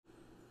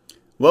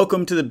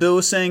Welcome to the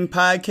Bill Sang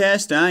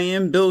Podcast. I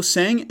am Bill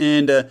Sang,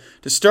 and to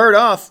start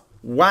off,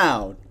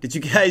 wow, did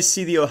you guys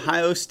see the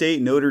Ohio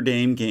State Notre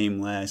Dame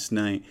game last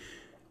night?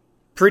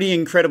 Pretty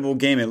incredible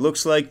game. It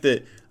looks like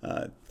that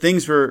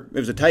it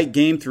was a tight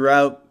game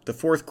throughout the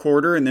fourth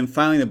quarter, and then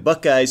finally the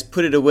Buckeyes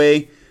put it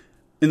away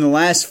in the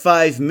last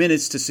 5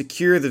 minutes to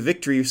secure the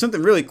victory.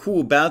 Something really cool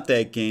about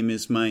that game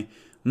is my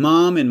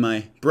mom and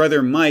my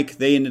brother Mike,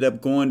 they ended up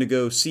going to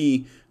go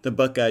see the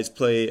Buckeyes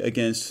play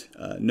against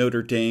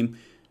Notre Dame.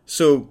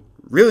 So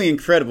really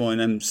incredible,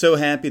 and I'm so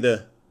happy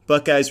the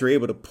Buckeyes were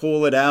able to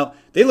pull it out.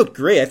 They looked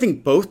great. I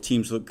think both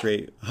teams looked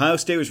great. Ohio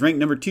State was ranked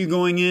number 2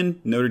 going in.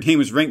 Notre Dame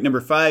was ranked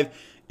number 5,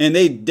 and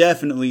they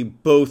definitely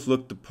both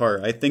looked the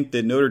part. I think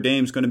that Notre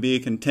Dame's going to be a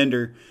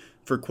contender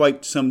for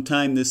quite some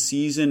time this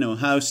season.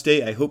 Ohio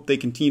State, I hope they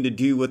continue to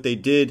do what they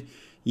did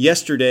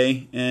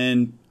yesterday,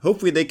 and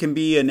hopefully they can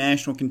be a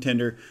national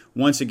contender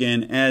once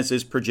again, as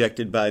is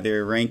projected by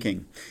their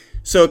ranking.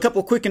 So a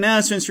couple quick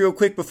announcements real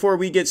quick before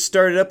we get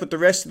started up with the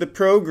rest of the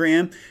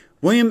program.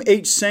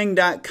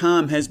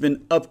 WilliamHSang.com has been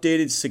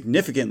updated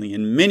significantly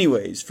in many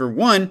ways. For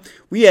one,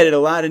 we added a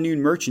lot of new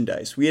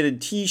merchandise. We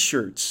added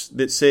t-shirts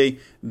that say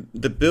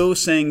the Bill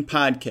Sang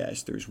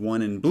Podcast. There's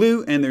one in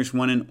blue and there's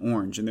one in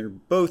orange. And they're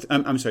both,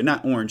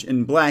 not orange,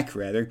 in black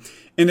rather.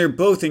 And they're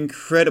both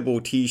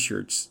incredible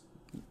t-shirts.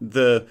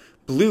 The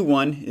blue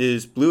one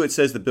is blue. It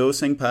says the Bill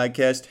Sang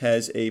Podcast,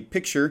 has a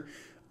picture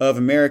of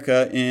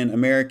America in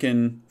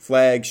American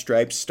flag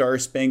stripes,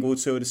 star-spangled,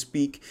 so to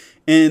speak.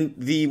 And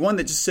the one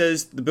that just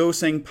says the Bill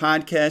Sang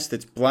Podcast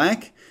that's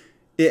black,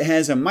 it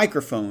has a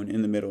microphone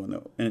in the middle,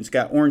 and it's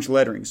got orange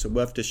lettering. So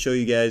we'll have to show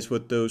you guys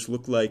what those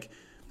look like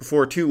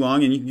before too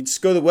long. And you can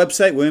just go to the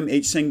website,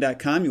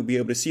 WilliamHSang.com. You'll be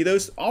able to see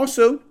those.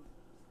 Also,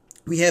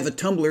 we have a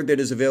tumbler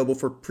that is available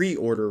for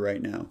pre-order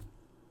right now.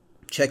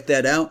 Check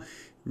that out.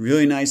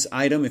 Really nice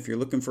item if you're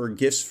looking for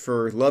gifts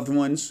for loved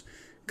ones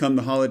come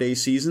the holiday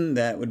season.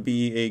 That would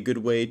be a good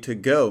way to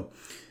go.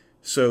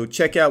 So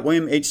check out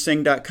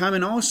WilliamHSang.com.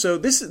 And also,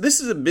 this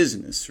is a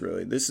business,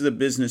 really. This is a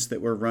business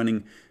that we're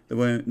running,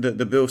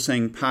 the Bill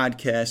Sang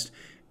Podcast.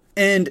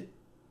 And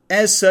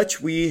as such,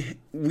 we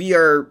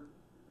are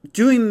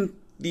doing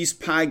these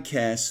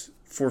podcasts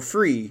for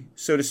free,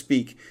 so to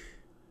speak.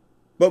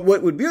 But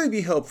what would really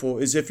be helpful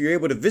is if you're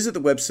able to visit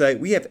the website.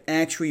 We have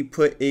actually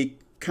put a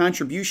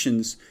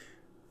contributions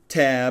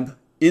tab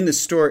in the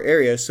store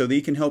area so that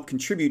you can help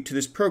contribute to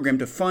this program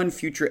to fund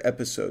future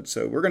episodes.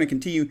 So we're going to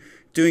continue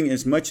doing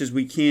as much as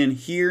we can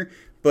here,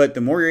 but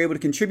the more you're able to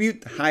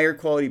contribute, the higher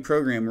quality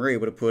program we're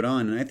able to put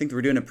on. And I think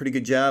we're doing a pretty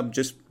good job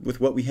just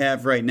with what we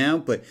have right now,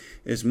 but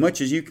as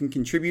much as you can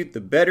contribute, the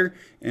better.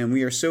 And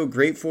we are so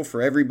grateful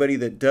for everybody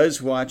that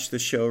does watch the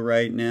show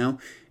right now.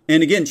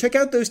 And again, check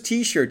out those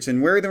t-shirts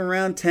and wear them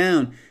around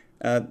town.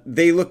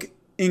 They look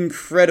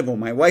incredible.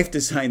 My wife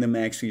designed them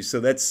actually, so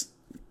that's,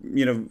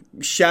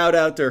 shout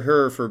out to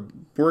her for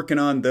working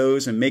on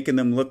those and making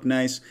them look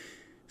nice.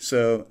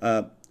 So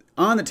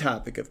on the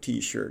topic of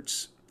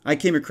t-shirts, I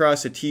came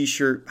across a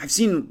t-shirt. I've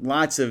seen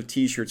lots of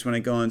t-shirts when I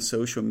go on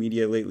social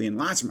media lately, and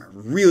lots of them are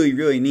really,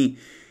 really neat.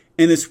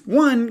 And this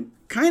one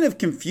kind of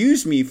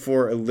confused me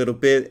for a little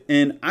bit,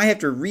 and I have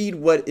to read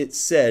what it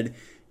said,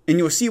 and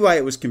you'll see why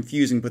it was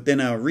confusing, but then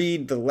I'll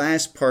read the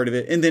last part of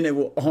it, and then it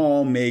will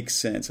all make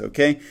sense,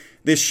 okay?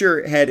 This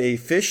shirt had a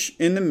fish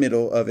in the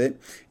middle of it,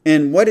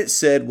 and what it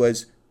said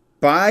was,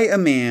 buy a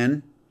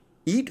man,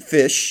 eat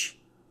fish,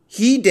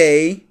 he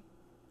day,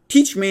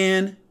 teach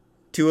man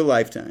to a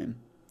lifetime.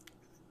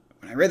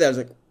 When I read that, I was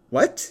like,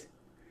 what? It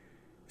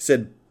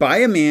said, buy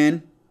a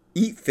man,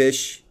 eat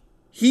fish,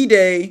 he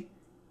day,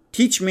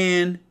 teach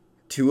man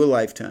to a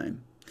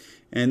lifetime.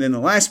 And then the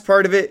last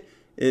part of it,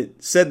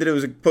 it said that it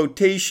was a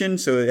quotation,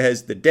 so it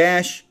has the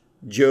dash,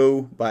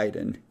 Joe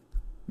Biden.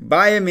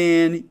 Buy a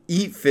man,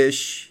 eat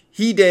fish,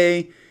 he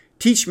day,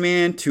 teach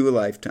man to a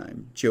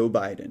lifetime, Joe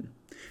Biden.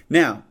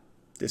 Now,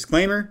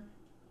 disclaimer,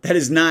 that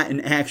is not an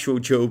actual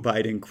Joe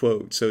Biden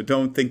quote, so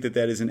don't think that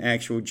is an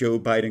actual Joe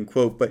Biden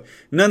quote. But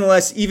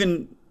nonetheless,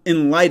 even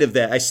in light of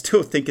that, I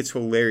still think it's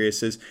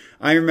hilarious. As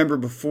I remember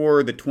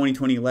before the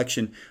 2020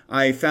 election,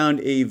 I found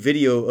a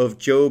video of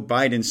Joe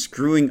Biden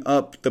screwing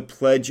up the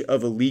Pledge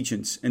of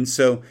Allegiance. And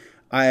so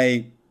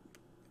I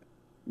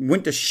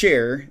went to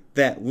share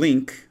that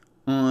link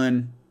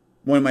on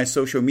one of my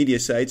social media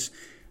sites.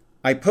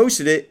 I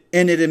posted it,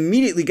 and it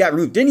immediately got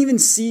removed. Didn't even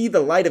see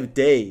the light of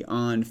day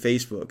on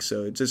Facebook.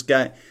 So it just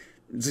got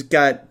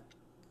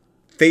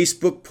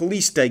Facebook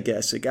policed, I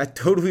guess. It got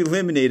totally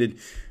eliminated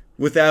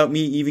without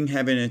me even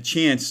having a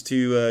chance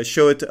to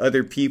show it to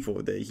other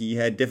people, that he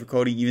had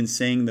difficulty even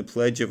saying the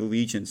Pledge of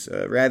Allegiance.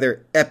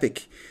 Rather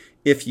epic,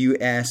 if you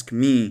ask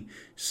me.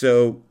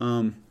 So,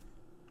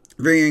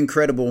 very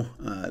incredible,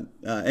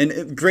 and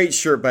a great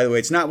shirt, by the way.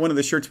 It's not one of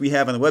the shirts we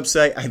have on the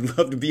website. I'd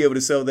love to be able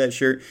to sell that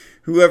shirt.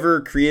 Whoever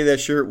created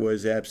that shirt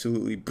was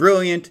absolutely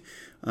brilliant.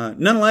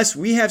 Nonetheless,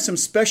 we have some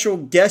special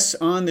guests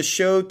on the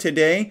show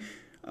today.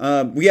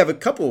 We have a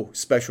couple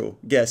special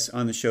guests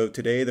on the show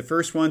today. The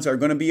first ones are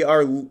going to be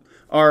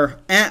our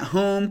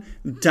at-home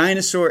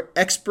dinosaur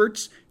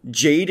experts,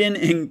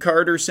 Jaden and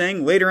Carter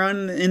sang. Later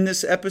on in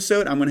this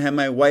episode, I'm going to have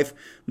my wife,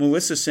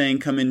 Melissa, sang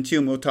come in too,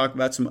 and we'll talk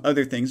about some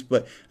other things.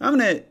 But I'm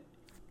going to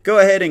go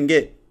ahead and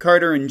get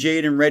Carter and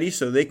Jaden ready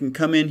so they can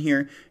come in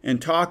here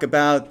and talk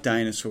about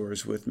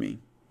dinosaurs with me.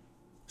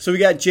 So we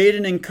got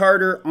Jaden and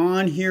Carter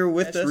on here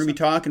with us. We're going to be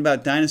talking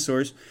about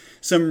dinosaurs.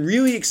 Some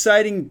really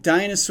exciting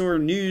dinosaur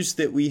news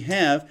that we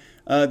have.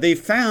 They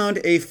found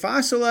a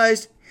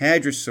fossilized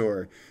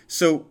hadrosaur.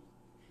 So,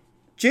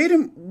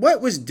 Jaden,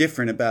 what was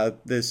different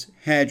about this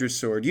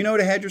hadrosaur? Do you know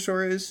what a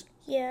hadrosaur is?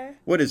 Yeah.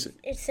 What is it?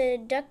 It's a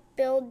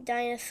duck-billed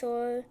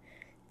dinosaur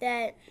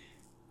that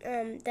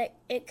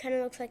it kind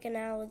of looks like an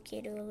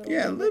alligator a little bit.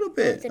 Yeah, a little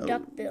bit. With a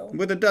duck bill.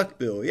 With a duck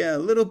bill, yeah, a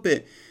little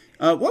bit.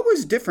 What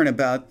was different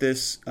about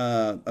this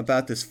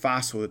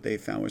fossil that they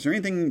found? Was there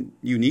anything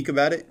unique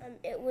about it?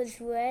 It was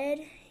red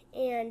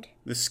and...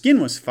 The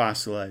skin was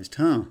fossilized,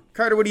 huh?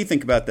 Carter, what do you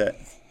think about that?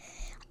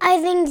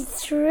 I think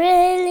it's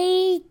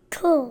really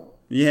cool.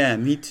 Yeah,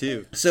 me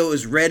too. So it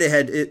was red.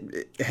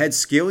 It had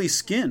scaly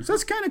skin. So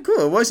that's kind of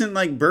cool. It wasn't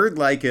like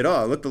bird-like at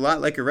all. It looked a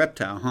lot like a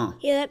reptile, huh?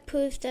 Yeah, that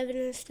proves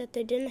evidence that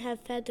they didn't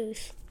have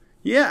feathers.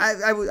 Yeah,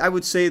 I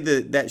would say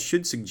that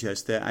should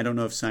suggest that. I don't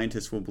know if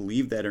scientists will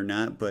believe that or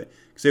not, but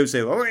because they would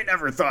say, "Oh, we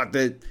never thought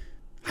that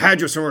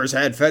hadrosaurs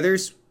had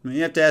feathers." I mean,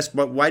 you have to ask,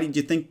 why did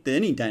you think that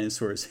any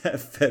dinosaurs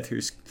have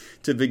feathers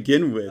to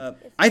begin with?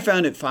 I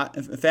found it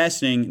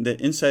fascinating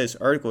that inside this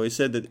article, it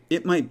said that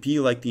it might be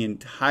like the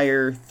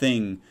entire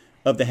thing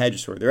of the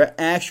hadrosaur. They're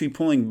actually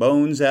pulling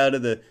bones out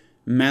of the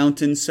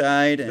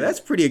mountainside. And that's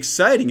pretty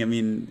exciting. I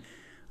mean,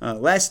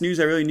 last news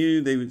I really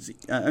knew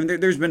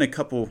there's been a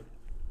couple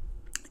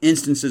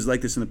instances like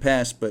this in the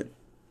past, but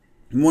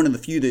one of the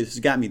few that has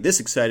got me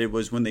this excited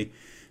was when they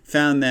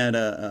found that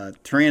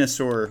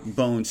tyrannosaur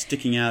bone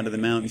sticking out of the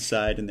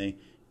mountainside, and they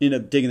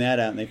ended up digging that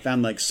out, and they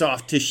found like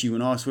soft tissue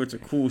and all sorts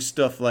of cool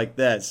stuff like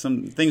that.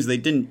 Some things they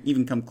didn't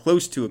even come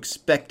close to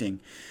expecting.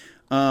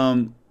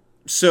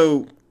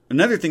 So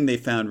another thing they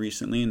found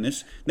recently, and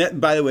that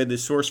by the way, the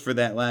source for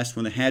that last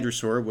one, the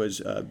hadrosaur,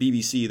 was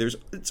BBC.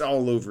 It's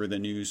all over the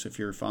news if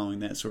you're following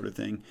that sort of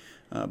thing.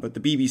 But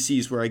the BBC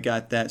is where I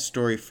got that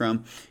story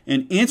from.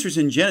 And Answers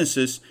in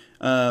Genesis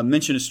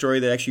mentioned a story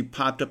that actually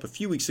popped up a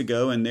few weeks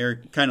ago, and they're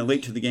kind of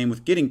late to the game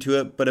with getting to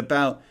it, but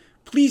about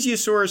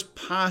plesiosaurs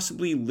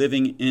possibly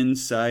living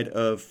inside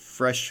of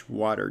fresh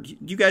water. Do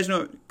you guys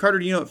know, Carter,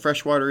 do you know what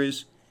fresh water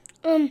is?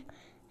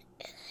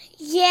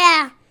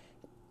 Yeah.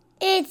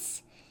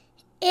 It's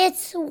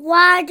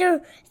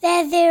water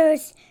that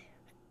there's...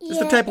 It's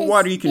the type of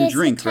water you can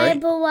drink, right? It's the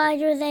type of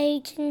water that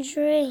you can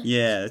drink.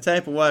 Yeah, the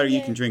type of water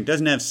you can drink.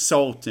 Doesn't have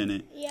salt in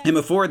it. Yeah. And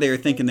before they were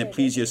thinking that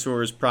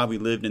plesiosaurs probably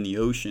lived in the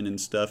ocean and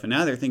stuff, and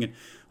now they're thinking,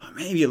 oh,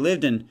 maybe it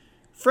lived in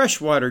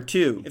fresh water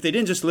too. If they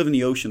didn't just live in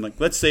the ocean, like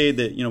let's say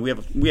that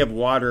we have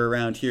water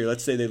around here.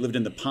 Let's say they lived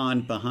in the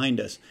pond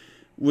behind us.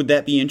 Would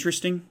that be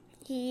interesting?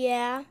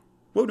 Yeah.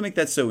 What would make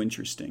that so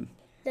interesting?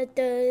 That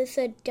there's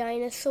a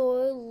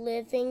dinosaur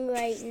living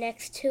right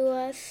next to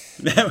us.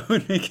 That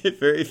would make it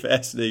very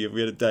fascinating if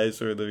we had a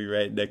dinosaur living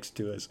right next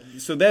to us.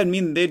 So that would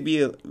mean they'd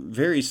be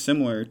very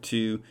similar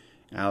to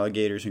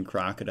alligators and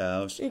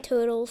crocodiles. And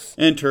turtles.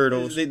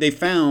 They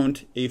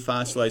found a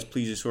fossilized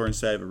plesiosaur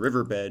inside of a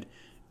riverbed.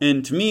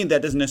 And to me,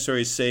 that doesn't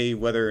necessarily say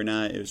whether or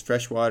not it was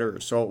freshwater or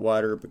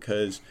saltwater,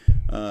 because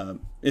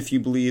if you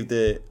believe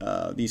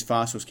that these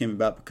fossils came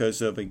about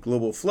because of a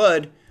global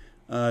flood,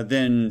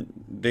 then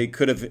they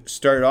could have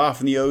started off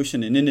in the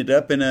ocean and ended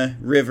up in a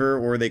river,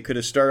 or they could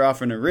have started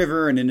off in a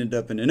river and ended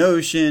up in an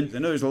ocean. I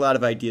know there's a lot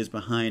of ideas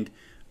behind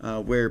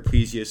where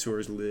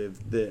plesiosaurs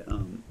live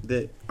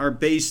that are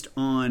based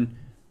on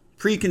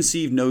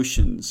preconceived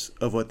notions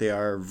of what they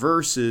are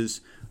versus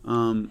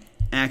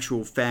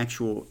actual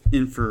factual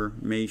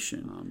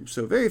information.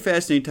 So very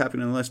fascinating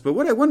topic nonetheless. But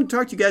what I wanted to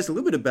talk to you guys a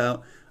little bit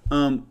about,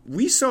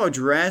 we saw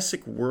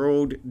Jurassic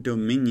World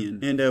Dominion,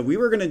 and we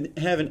were going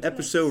to have an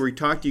episode where we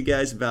talked to you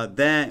guys about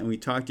that, and we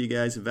talked to you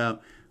guys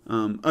about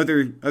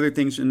other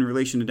things in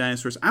relation to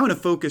dinosaurs. I want to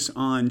focus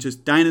on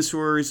just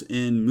dinosaurs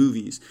in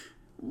movies.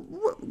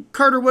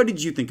 Carter, what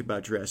did you think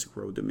about Jurassic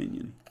World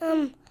Dominion?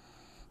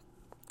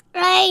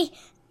 I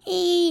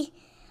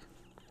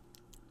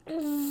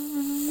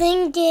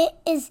think it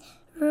is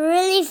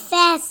really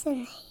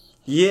fascinating.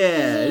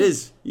 Yeah, it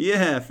is.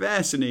 Yeah,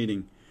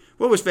 fascinating.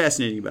 What was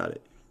fascinating about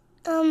it?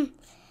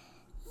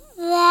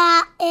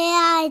 That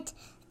it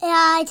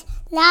had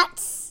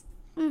lots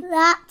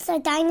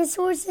of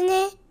dinosaurs in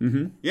it.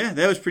 Mm-hmm. Yeah,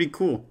 that was pretty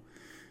cool.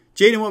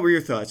 Jaden, what were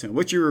your thoughts on it?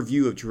 What's your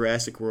review of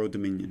Jurassic World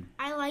Dominion?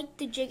 I liked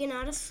the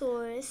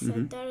Giganotosaurus.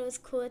 I thought it was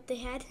cool that they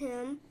had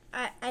him.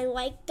 I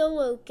liked the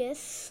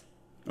locusts.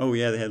 Oh,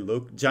 yeah, they had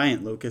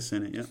giant locusts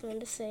in it. Yeah. Just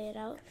wanted to say it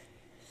out.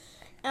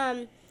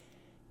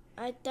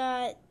 I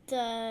thought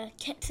the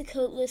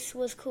Quetzalcoatlus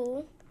was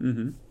cool.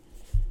 Mm-hmm.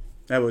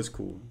 That was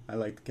cool. I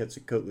liked the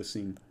Quetzalcoatlus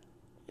scene.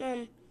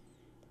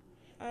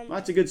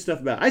 Lots of good stuff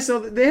about it. I saw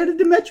that they had a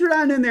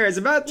Dimetrodon in there. It's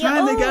about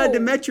time they got a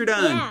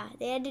Dimetrodon. Yeah,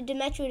 they had a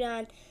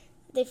Dimetrodon.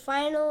 They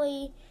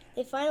finally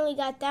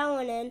got that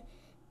one in.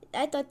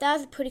 I thought that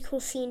was a pretty cool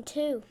scene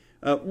too.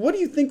 What do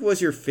you think was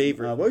your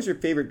favorite? What was your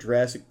favorite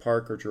Jurassic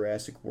Park or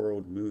Jurassic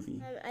World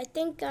movie? I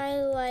think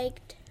I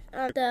liked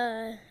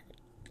the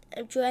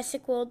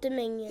Jurassic World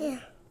Dominion. Yeah.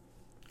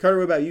 Carter,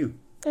 what about you?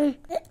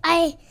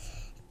 I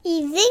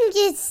think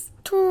it's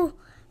too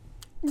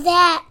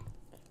that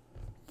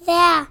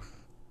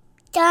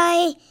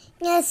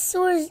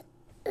dinosaurs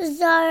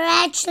are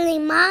actually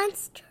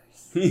monsters.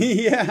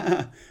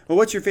 Yeah. Well,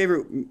 what's your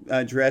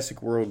favorite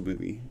Jurassic World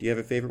movie? Do you have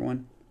a favorite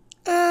one?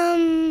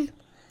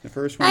 The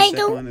first one, I second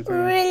don't one, the third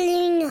one?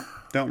 really know.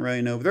 Don't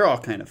really know, but they're all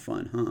kind of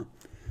fun, huh?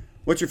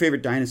 What's your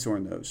favorite dinosaur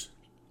in those?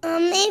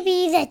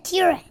 Maybe the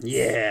T-Rex.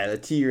 Yeah, the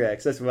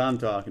T-Rex. That's what I'm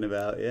talking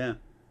about, yeah.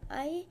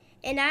 I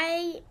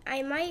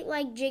might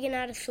like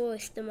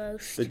Giganotosaurus the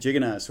most. The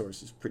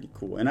Giganotosaurus is pretty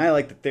cool. And I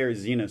like the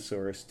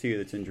Therizinosaurus, too,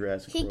 that's in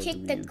Jurassic He World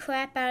kicked Dominion. the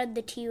crap out of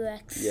the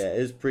T-Rex. Yeah, it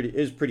was pretty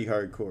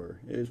hardcore.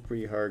 It was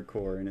pretty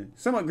hardcore and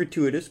it's somewhat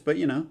gratuitous, but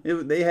you know,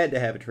 they had to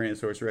have a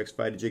Tyrannosaurus Rex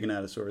fight a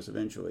Giganotosaurus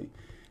eventually.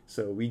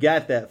 So we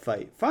got that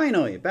fight.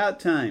 Finally, about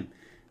time.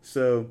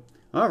 So,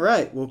 all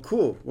right, well,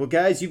 cool. Well,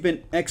 guys, you've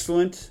been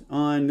excellent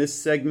on this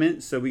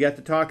segment. So we got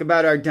to talk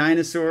about our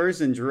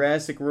dinosaurs in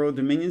Jurassic World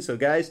Dominion. So,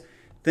 guys,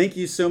 thank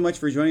you so much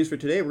for joining us for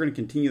today. We're going to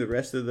continue the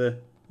rest of the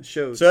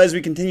show. So as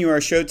we continue our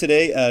show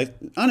today,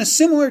 on a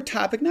similar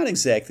topic, not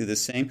exactly the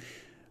same,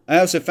 I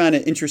also found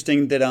it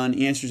interesting that on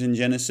Answers in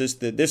Genesis,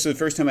 that this is the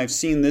first time I've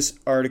seen this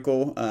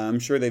article. I'm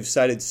sure they've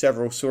cited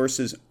several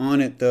sources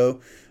on it, though,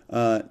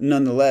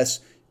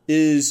 nonetheless,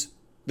 is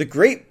the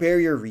Great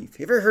Barrier Reef.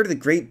 You ever heard of the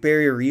Great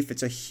Barrier Reef?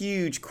 It's a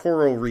huge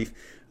coral reef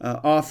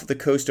off the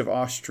coast of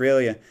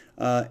Australia,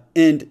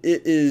 and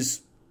it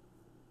is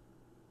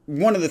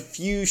one of the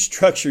few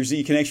structures that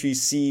you can actually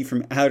see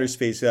from outer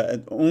space.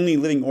 Only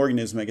living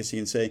organism, I guess you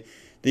can say,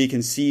 that you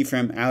can see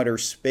from outer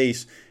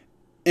space.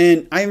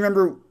 And I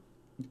remember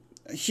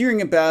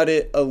hearing about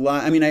it a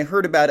lot. I mean, I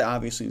heard about it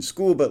obviously in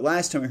school, but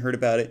last time I heard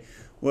about it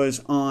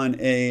was on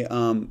a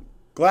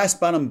glass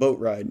bottom boat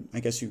ride,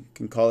 I guess you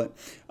can call it,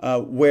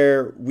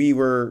 where we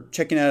were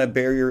checking out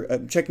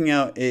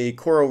a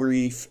coral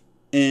reef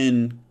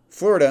in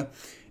Florida.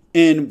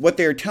 And what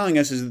they were telling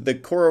us is that the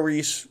coral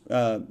reefs,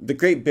 the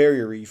Great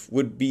Barrier Reef,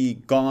 would be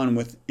gone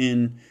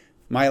within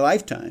my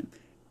lifetime.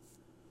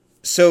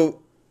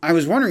 So I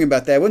was wondering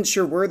about that. I wasn't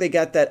sure where they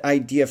got that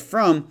idea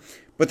from.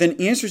 But then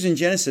Answers in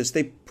Genesis,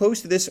 they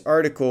posted this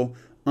article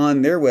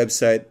on their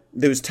website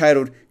that was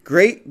titled,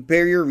 Great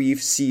Barrier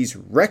Reef Sees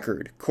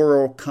Record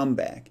Coral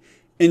Comeback.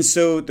 And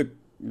so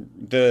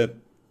the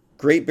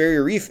Great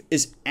Barrier Reef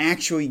is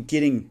actually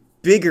getting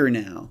bigger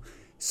now.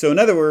 So in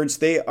other words,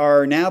 they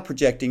are now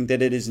projecting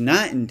that it is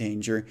not in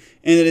danger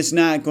and that it's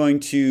not going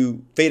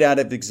to fade out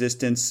of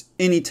existence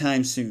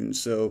anytime soon.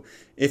 So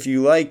if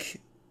you like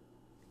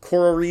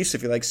coral reefs,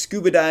 if you like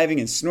scuba diving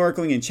and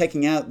snorkeling and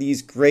checking out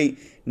these great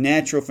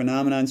natural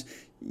phenomenons,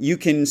 you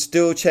can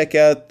still check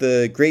out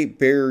the Great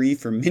Barrier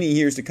Reef for many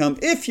years to come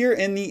if you're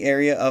in the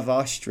area of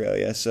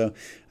Australia. So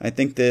I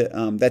think that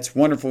that's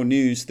wonderful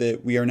news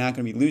that we are not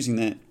going to be losing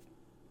that.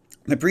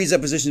 The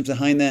presuppositions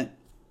behind that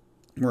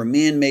were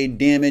man-made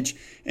damage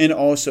and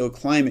also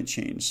climate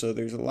change. So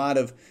there's a lot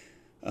of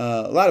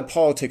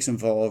politics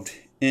involved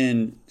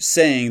in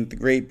saying the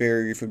Great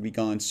Barrier Reef would be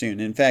gone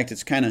soon. In fact,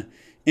 it's kind of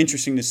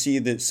interesting to see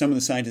that some of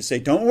the scientists say,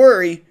 don't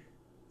worry,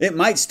 it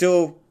might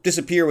still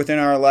disappear within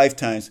our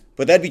lifetimes,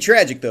 but that'd be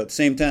tragic though at the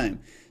same time.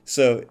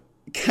 So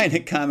kind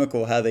of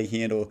comical how they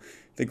handle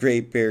the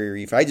Great Barrier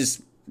Reef. I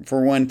just,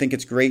 for one, think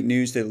it's great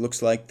news that it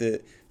looks like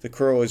the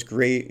coral is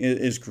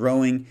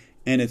growing,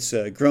 and it's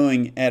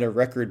growing at a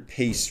record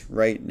pace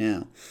right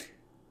now.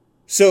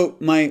 So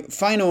my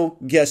final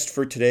guest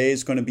for today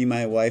is going to be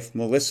my wife,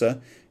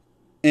 Melissa,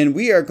 and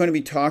we are going to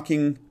be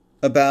talking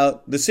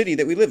about the city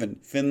that we live in,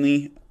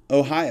 Findlay,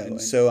 Ohio.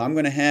 And so I'm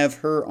going to have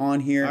her on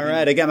here. All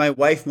right, I got my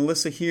wife,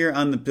 Melissa, here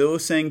on the Bill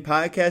Saying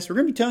podcast. We're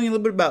going to be telling you a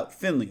little bit about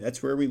Findlay.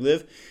 That's where we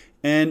live.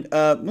 And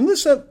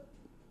Melissa,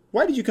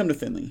 why did you come to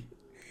Findlay?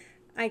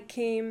 I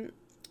came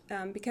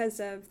because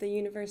of the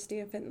University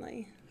of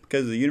Findlay.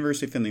 Because of the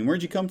University of Findlay.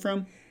 Where'd you come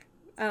from?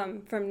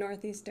 From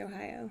Northeast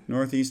Ohio.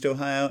 Northeast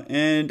Ohio.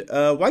 And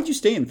why'd you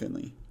stay in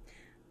Findlay?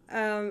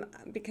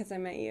 Because I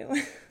met you.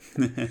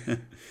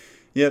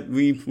 Yep,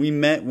 we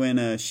met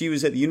when she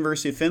was at the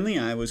University of Findlay.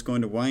 I was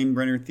going to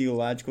Weinbrenner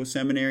Theological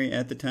Seminary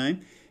at the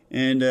time.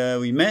 And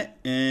we met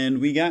and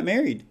we got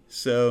married.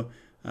 So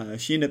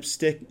she ended up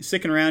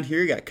sticking around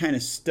here, got kind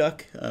of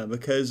stuck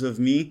because of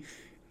me.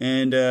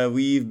 And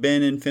we've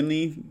been in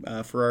Findlay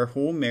for our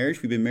whole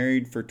marriage. We've been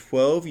married for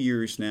 12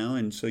 years now.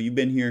 And so you've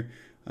been here,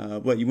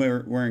 you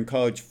were in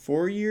college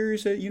 4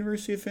 years at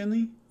University of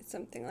Findlay?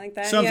 Something like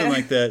that. Something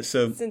like that.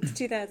 So since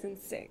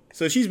 2006.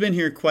 So she's been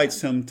here quite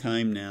some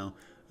time now.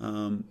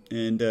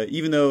 And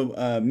even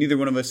though neither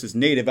one of us is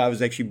native, I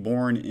was actually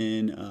born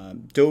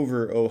in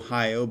Dover,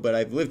 Ohio, but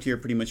I've lived here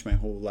pretty much my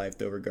whole life,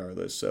 though,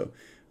 regardless. So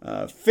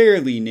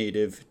fairly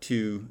native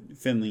to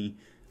Findlay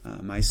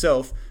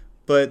myself.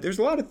 But there's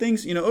a lot of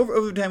things,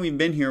 over the time we've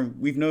been here,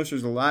 we've noticed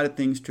there's a lot of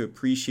things to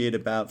appreciate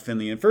about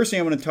Findlay. And first thing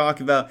I want to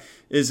talk about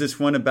is this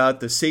one about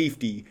the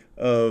safety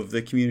of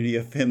the community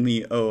of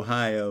Findlay,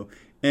 Ohio.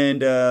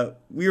 And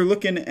we were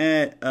looking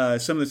at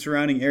some of the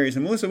surrounding areas.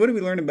 And Melissa, what did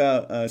we learn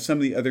about some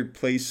of the other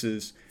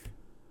places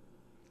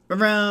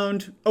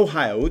around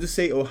Ohio? We'll just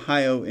say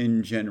Ohio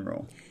in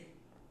general.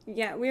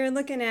 Yeah, we were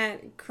looking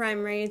at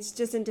crime rates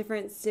just in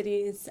different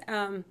cities,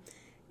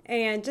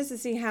 and just to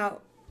see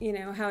how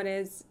it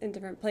is in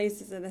different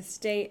places of the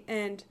state.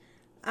 And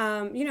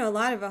a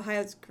lot of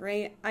Ohio's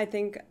great. I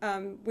think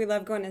we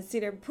love going to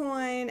Cedar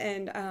Point,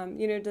 and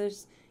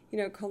there's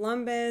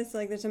Columbus.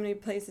 Like, there's so many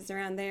places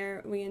around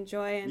there we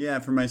enjoy. And yeah,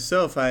 for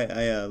myself,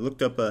 I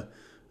looked up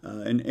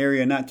an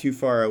area not too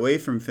far away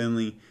from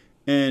Findlay,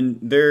 and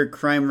their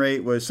crime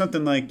rate was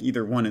something like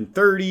either 1 in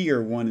 30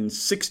 or 1 in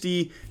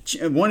 60,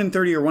 1 in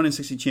 30 or 1 in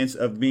 60 chance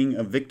of being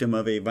a victim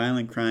of a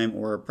violent crime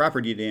or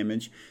property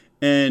damage.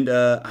 And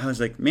I was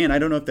like, man, I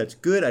don't know if that's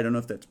good. I don't know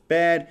if that's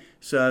bad.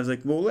 So I was like,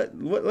 well,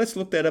 let's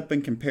look that up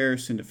in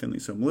comparison to Findlay.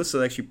 So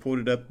Melissa actually pulled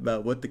it up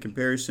about what the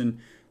comparison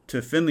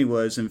to Findlay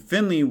was. And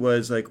Findlay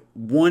was like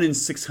 1 in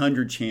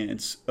 600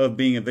 chance of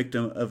being a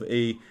victim of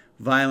a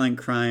violent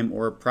crime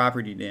or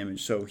property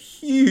damage. So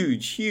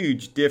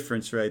huge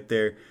difference right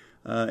there.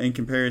 In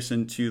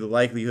comparison to the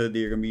likelihood that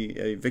you're going to be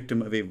a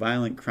victim of a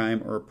violent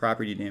crime or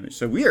property damage.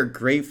 So we are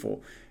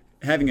grateful,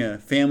 having a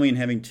family and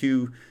having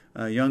 2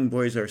 young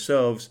boys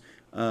ourselves,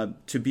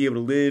 to be able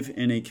to live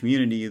in a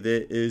community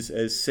that is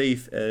as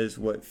safe as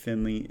what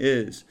Findlay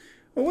is.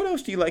 Well, what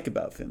else do you like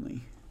about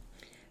Findlay?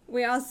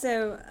 we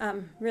also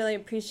really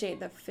appreciate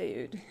the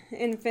food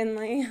in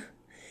Findlay.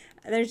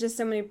 There's just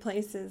so many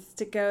places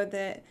to go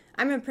that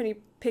I'm a pretty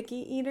picky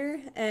eater,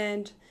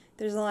 and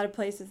there's a lot of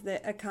places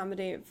that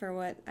accommodate for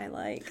what I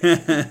like.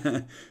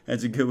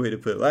 That's a good way to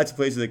put it. Lots of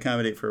places that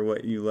accommodate for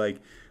what you like.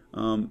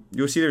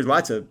 You'll see there's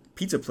lots of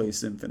pizza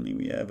places in Findlay.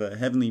 We have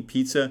Heavenly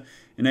Pizza,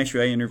 and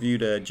actually I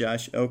interviewed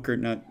Josh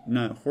Elkert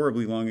not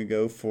horribly long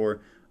ago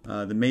for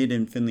the Made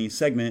in Findlay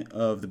segment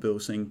of the Bill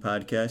Sing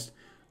podcast.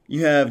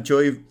 You have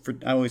I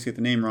always get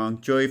the name wrong,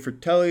 Joey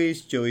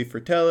Fratelli's, Joey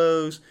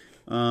Fratello's.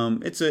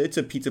 It's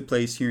a pizza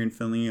place here in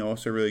Findlay,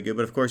 also really good.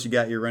 But of course, you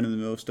got your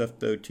run-of-the-mill stuff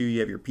though too. You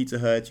have your Pizza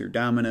Huts, your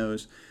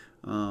Domino's.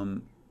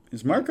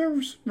 Is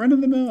Marco's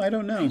run-of-the-mill? I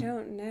don't know.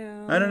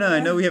 I don't know. I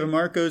know we have a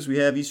Marco's. We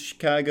have East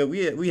Chicago.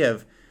 We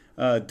have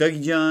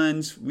Dougie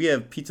John's. We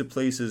have pizza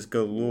places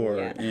galore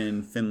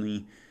in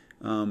Findlay.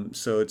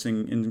 So it's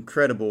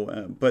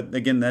incredible. But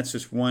again, that's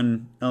just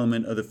one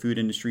element of the food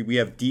industry. We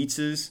have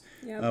Dietz's,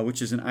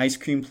 which is an ice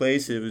cream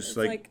place. It's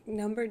like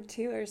number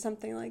 2 or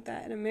something like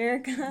that in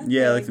America.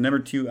 Yeah, like the number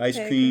 2 ice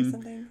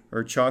cream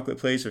or chocolate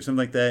place or something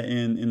like that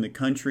in the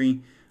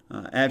country.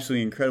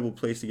 Absolutely incredible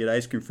place to get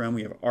ice cream from.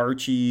 We have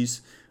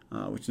Archie's,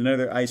 which is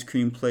another ice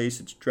cream place.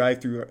 It's a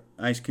drive-through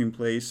ice cream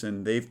place,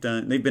 and they've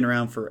been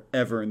around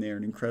forever, and they're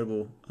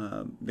incredibly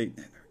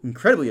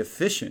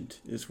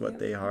efficient is what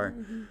they are.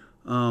 Mm-hmm.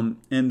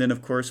 And then,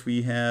 of course,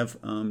 we have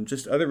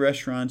just other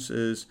restaurants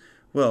as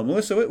well.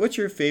 Melissa, what's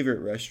your favorite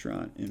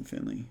restaurant in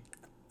Findlay?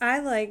 I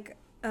like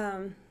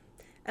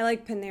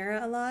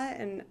Panera a lot,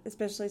 and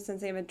especially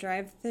since they have a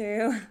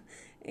drive-through.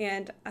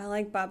 And I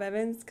like Bob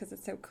Evans because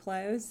it's so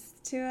close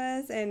to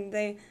us, and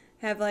they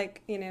have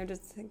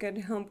just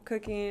good home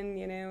cooking.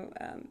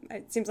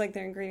 It seems like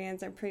their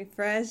ingredients are pretty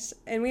fresh,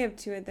 and we have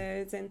 2 of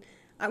those. And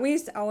we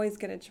used to always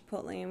go to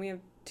Chipotle, and we have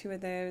 2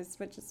 of those,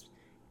 which is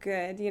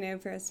good,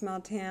 for a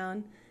small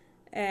town.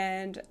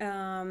 And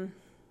I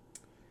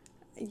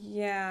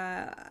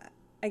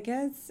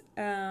guess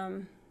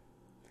I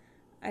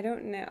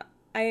don't know.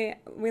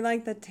 We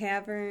like the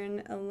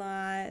Tavern a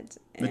lot.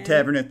 The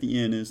Tavern at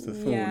the Inn is the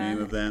full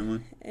name of that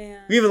one.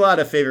 We have a lot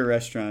of favorite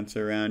restaurants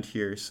around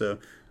here. So,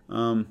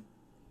 and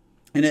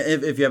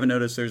if you haven't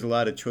noticed, there's a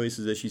lot of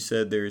choices. As you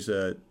said, there's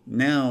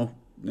now,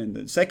 and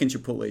the second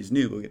Chipotle is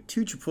new, but we have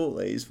 2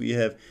 Chipotles. We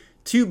have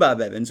 2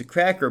 Bob Evans, a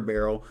Cracker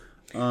Barrel.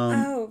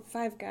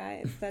 Five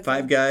Guys. That's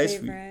Five Guys.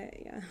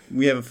 Favorite.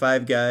 We have a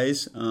Five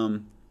Guys.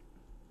 We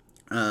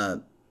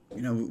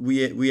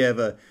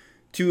have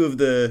 2 of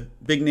the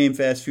big name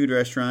fast food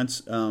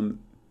restaurants,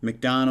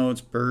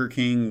 McDonald's, Burger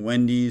King,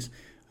 Wendy's.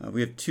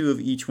 We have 2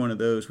 of each one of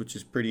those, which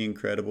is pretty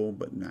incredible.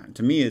 But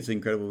to me, it's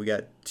incredible. We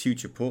got 2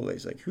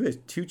 Chipotles. Like, who has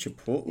 2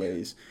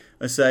 Chipotles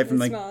aside from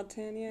small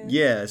town?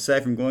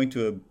 Aside from going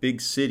to a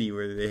big city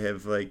where they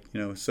have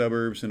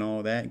suburbs and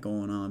all that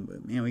going on.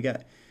 But man, we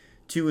got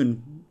 2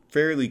 in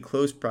fairly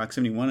close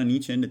proximity, 1 on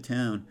each end of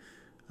town,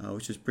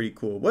 which is pretty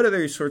cool. What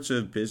other sorts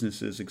of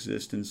businesses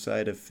exist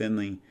inside of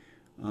Findlay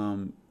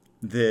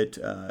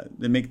that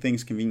make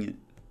things convenient?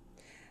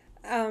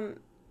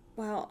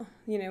 Well,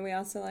 we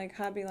also like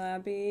Hobby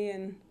Lobby,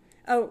 and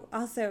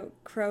also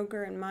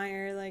Kroger and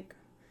Meijer. Like,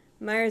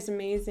 Meijer's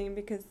amazing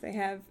because they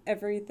have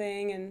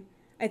everything, and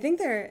I think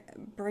their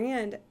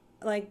brand,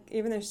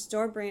 even their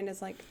store brand,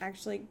 is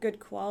actually good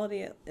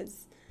quality.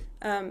 It's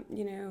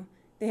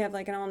they have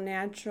an all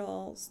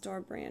natural store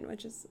brand,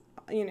 which is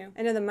I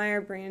know the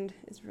Meijer brand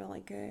is really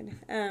good.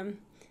 And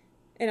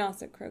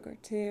also Kroger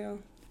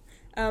too.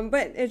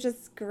 But it's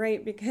just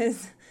great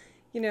because,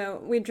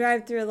 we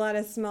drive through a lot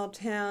of small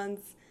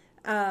towns,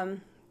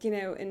 and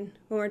when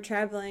we're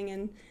traveling,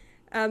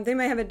 and they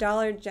might have a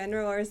Dollar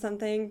General or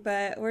something,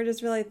 but we're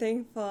just really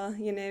thankful,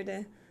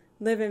 to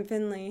live in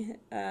Findlay.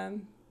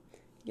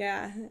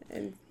 Yeah,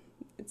 and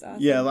it's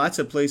awesome. Yeah, lots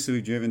of places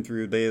we've driven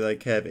through, they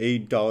have a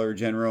Dollar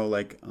General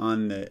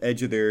on the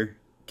edge of their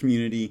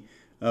community.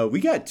 We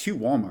got 2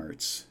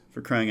 Walmarts,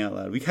 for crying out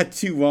loud. We got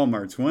 2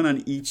 Walmarts, one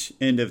on each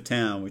end of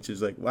town, which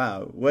is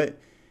wow, what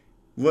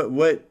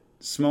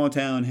small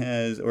town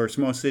has, or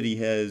small city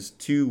has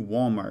 2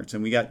 Walmarts,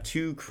 and we got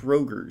 2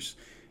 Krogers.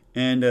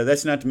 And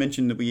that's not to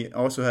mention that we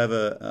also have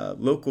a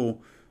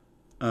local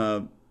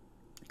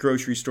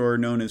grocery store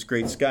known as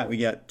Great Scott. We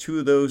got 2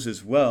 of those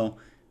as well.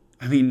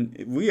 I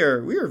mean, we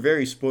are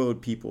very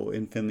spoiled people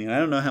in Findlay. And I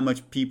don't know how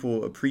much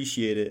people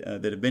appreciate it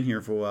that have been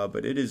here for a while,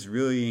 but it is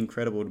really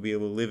incredible to be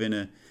able to live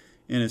in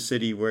a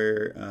city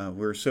where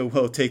we're so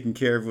well taken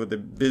care of, where the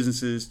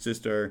businesses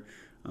just are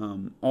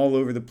all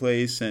over the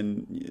place,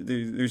 and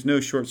there's no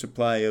short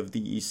supply of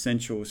the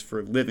essentials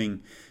for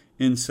living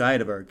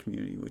inside of our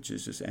community, which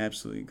is just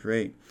absolutely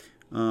great.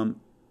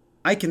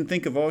 I can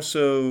think of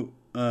also,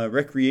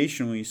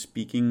 recreationally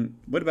speaking,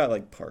 what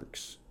about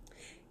parks?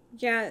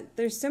 Yeah,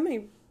 there's so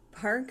many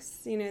parks,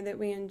 that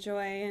we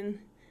enjoy,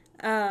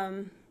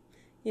 and,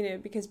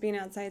 because being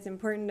outside is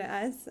important to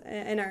us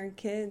and our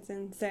kids,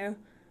 and so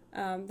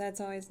that's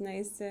always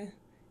nice to,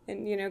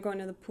 and, going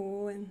to the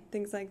pool and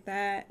things like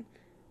that.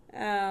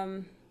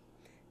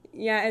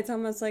 Yeah, it's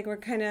almost like we're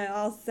kind of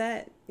all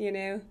set,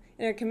 in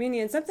our community.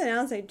 And something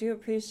else I do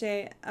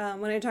appreciate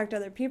when I talk to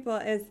other people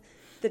is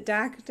the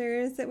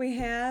doctors that we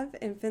have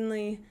in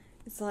Findlay.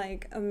 It's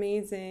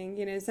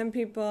amazing. Some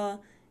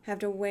people have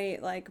to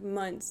wait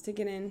months to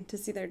get in to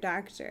see their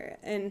doctor,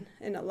 and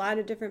in a lot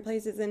of different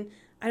places. And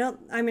I don't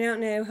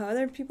know how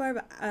other people are,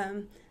 but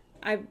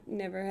I've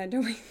never had to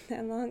wait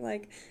that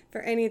long,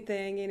 for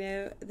anything,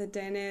 the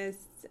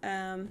dentist,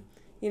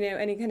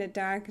 any kind of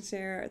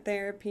doctor or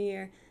therapy,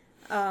 or,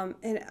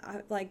 and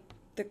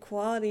the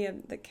quality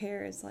of the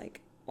care is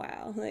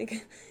wow.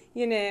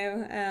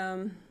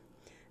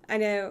 I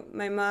know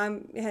my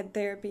mom had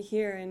therapy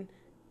here, and,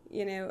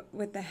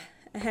 with the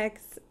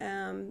Hex,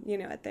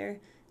 at their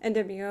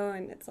NWO,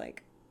 and it's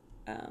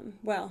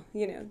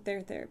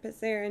their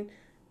therapist there, and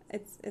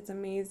it's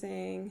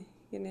amazing,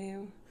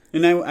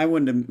 And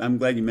I'm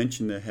glad you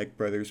mentioned the Heck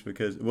brothers,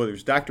 because,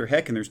 there's Dr.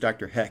 Heck and there's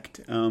Dr. Hecht,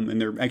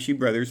 and they're actually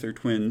brothers, they're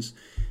twins.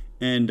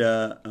 And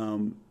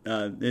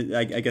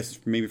I guess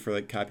maybe for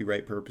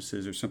copyright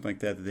purposes or something like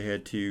that they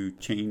had to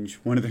change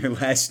one of their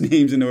last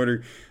names in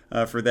order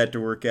for that to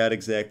work out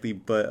exactly.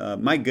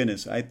 But my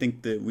goodness, I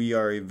think that we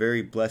are a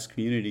very blessed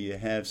community to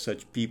have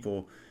such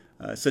people,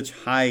 such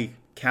high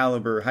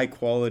caliber, high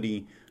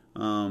quality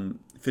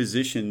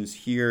physicians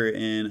here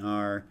in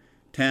our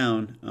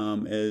town.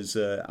 As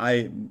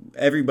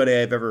everybody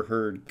I've ever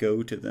heard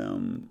go to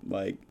them,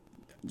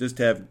 just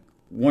have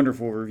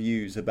wonderful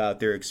reviews about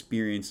their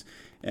experience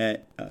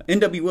at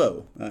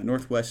NWO,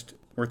 Northwest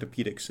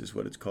Orthopedics is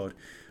what it's called.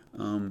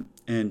 And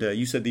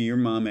you said that your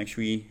mom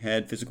actually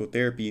had physical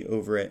therapy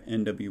over at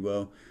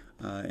NWO.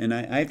 And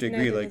I have to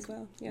agree. And I did as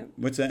well. Yep.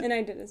 What's that? And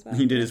I did as well.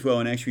 You did as well.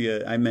 And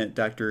actually, I met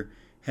Dr.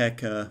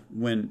 Heck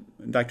when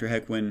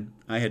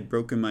I had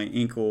broken my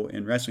ankle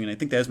in wrestling. And I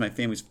think that was my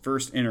family's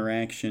first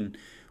interaction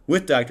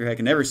with Dr. Heck.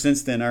 And ever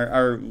since then,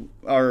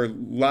 our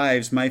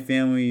lives, my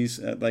family's,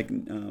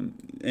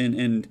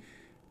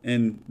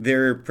 and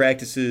their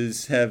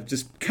practices have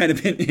just kind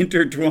of been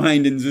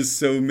intertwined in just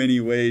so many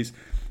ways,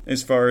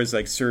 as far as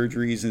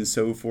surgeries and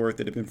so forth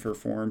that have been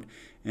performed,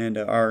 and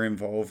our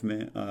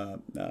involvement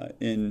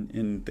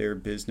in their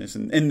business,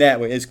 and in that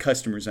way as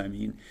customers,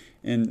 in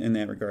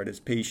that regard as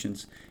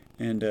patients.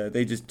 And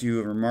they just do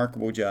a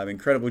remarkable job,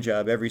 incredible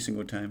job every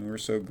single time, and we're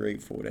so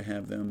grateful to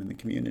have them in the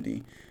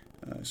community.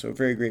 So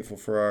very grateful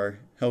for our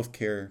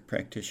healthcare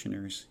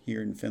practitioners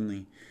here in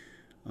Findlay.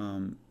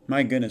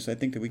 My goodness, I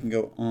think that we can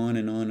go on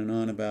and on and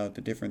on about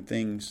the different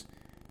things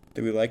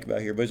that we like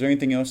about here. But is there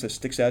anything else that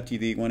sticks out to you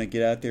that you want to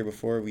get out there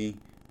before we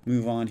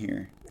move on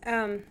here?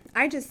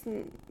 I just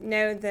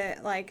know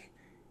that,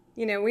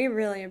 we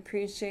really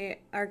appreciate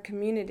our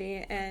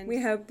community, and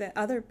we hope that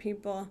other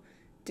people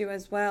do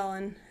as well.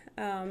 And,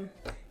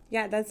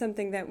 that's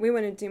something that we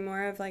want to do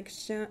more of,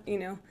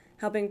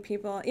 helping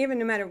people, even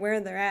no matter where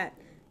they're at,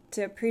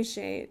 to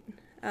appreciate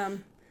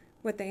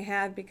what they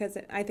have, because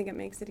I think it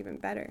makes it even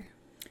better.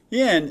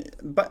 Yeah,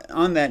 but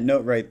on that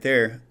note right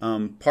there,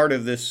 part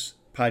of this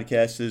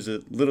podcast is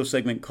a little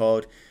segment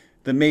called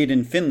the Made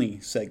in Findlay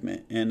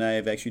segment, and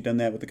I've actually done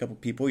that with a couple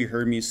people. You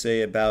heard me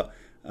say about,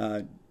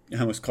 I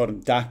almost called him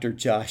Dr.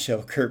 Josh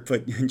Elkert,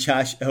 but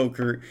Josh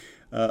Elkert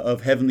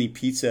of Heavenly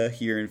Pizza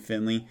here in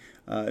Findlay,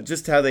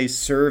 just how they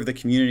serve the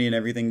community and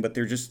everything, but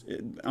they're just,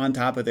 on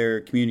top of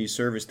their community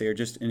service, they are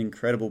just an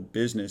incredible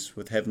business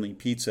with Heavenly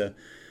Pizza.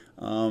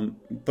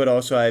 But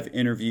also I've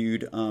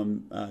interviewed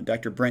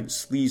Dr. Brent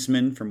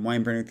Sleesman from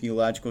Weinbrenner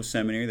Theological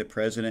Seminary, the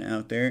president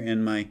out there,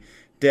 and my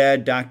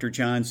dad, Dr.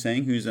 John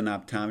Sang, who's an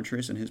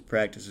optometrist, and his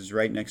practice is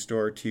right next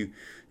door to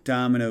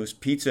Domino's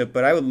Pizza.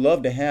 But I would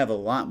love to have a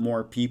lot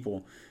more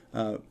people,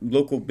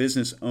 local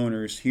business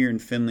owners here in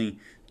Findlay,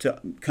 to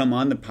come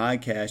on the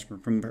podcast,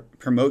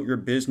 promote your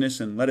business,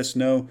 and let us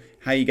know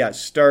how you got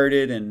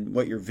started and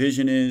what your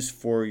vision is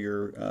for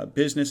your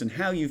business and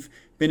how you've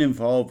been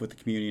involved with the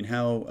community and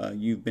how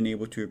you've been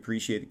able to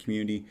appreciate the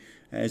community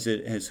as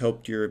it has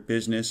helped your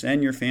business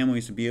and your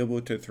families to be able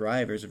to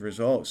thrive as a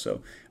result.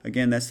 So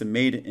again, that's the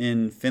Made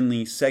in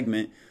Findlay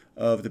segment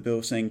of the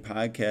Bill Sang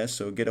podcast.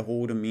 So get a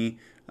hold of me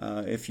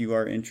if you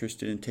are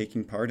interested in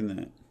taking part in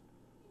that.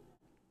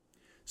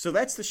 So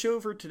that's the show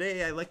for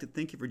today. I'd like to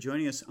thank you for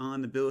joining us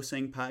on the Bill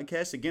Sang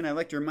podcast. Again, I'd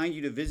like to remind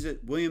you to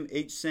visit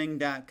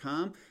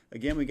williamhsang.com.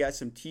 Again, we got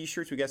some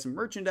t-shirts, we got some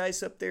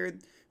merchandise up there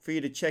for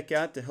you to check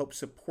out to help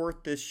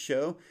support this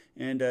show.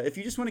 And if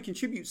you just want to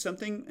contribute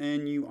something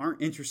and you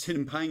aren't interested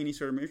in buying any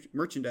sort of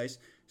merchandise,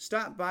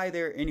 stop by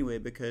there anyway,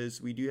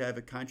 because we do have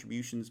a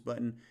contributions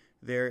button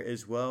there,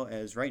 as well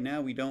as right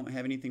now we don't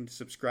have anything to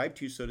subscribe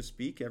to, so to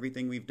speak.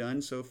 Everything we've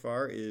done so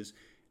far is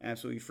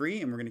absolutely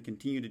free, and we're going to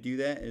continue to do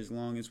that as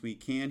long as we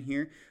can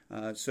here.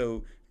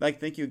 So I'd like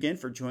to thank you again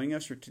for joining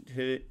us for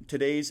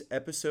today's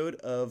episode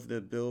of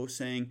the Bill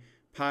Sang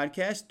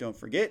podcast. Don't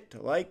forget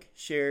to like,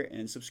 share,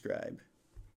 and subscribe.